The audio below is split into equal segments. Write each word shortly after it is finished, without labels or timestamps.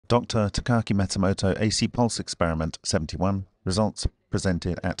Dr. Takaki Matsumoto AC Pulse Experiment 71, results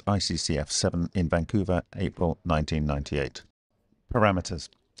presented at ICCF 7 in Vancouver, April 1998. Parameters.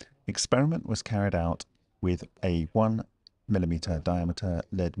 Experiment was carried out with a 1 mm diameter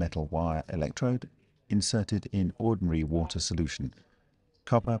lead metal wire electrode inserted in ordinary water solution.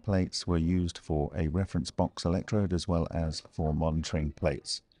 Copper plates were used for a reference box electrode as well as for monitoring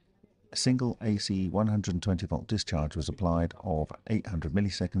plates. A single AC 120 volt discharge was applied of 800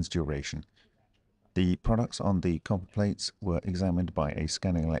 milliseconds duration. The products on the copper plates were examined by a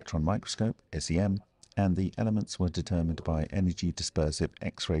scanning electron microscope, SEM, and the elements were determined by energy dispersive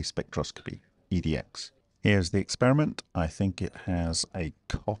X-ray spectroscopy, EDX. Here's the experiment. I think it has a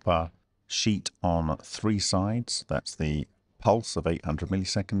copper sheet on 3 sides. That's the pulse of 800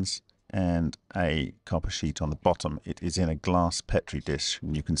 milliseconds. And a copper sheet on the bottom. It is in a glass Petri dish,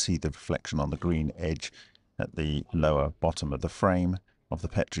 and you can see the reflection on the green edge at the lower bottom of the frame of the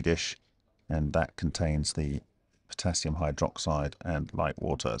Petri dish, and that contains the potassium hydroxide and light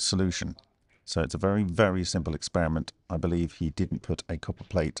water solution. So it's a very, very simple experiment. I believe he didn't put a copper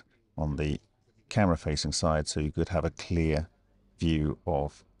plate on the camera facing side so you could have a clear view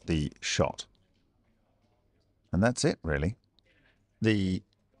of the shot. And that's it, really. The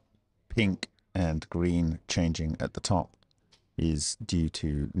pink and green changing at the top is due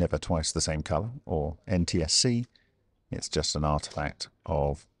to never twice the same color, or NTSC. It's just an artifact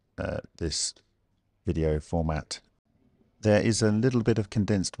of this video format. There is a little bit of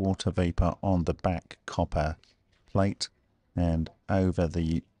condensed water vapor on the back copper plate, and over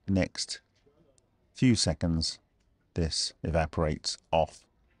the next few seconds this evaporates off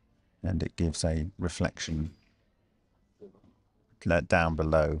and it gives a reflection down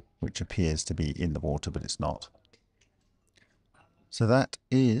below, which appears to be in the water, but it's not. So that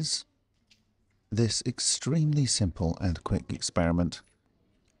is this extremely simple and quick experiment.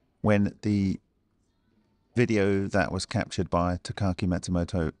 When the video that was captured by Takaki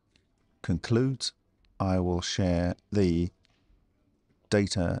Matsumoto concludes, I will share the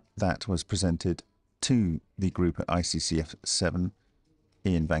data that was presented to the group at ICCF 7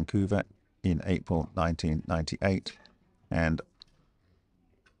 in Vancouver in April 1998, and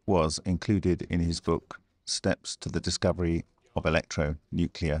was included in his book, Steps to the Discovery of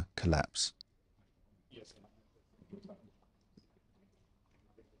Electronuclear Collapse.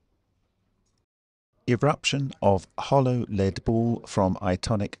 Eruption of hollow lead ball from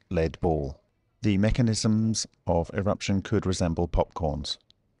itonic lead ball. The mechanisms of eruption could resemble popcorns.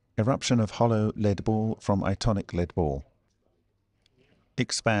 Eruption of hollow lead ball from itonic lead ball.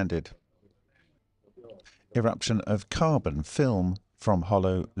 Expanded. Eruption of carbon film from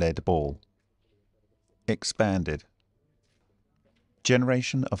hollow lead ball. Expanded.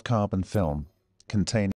 Generation of carbon film containing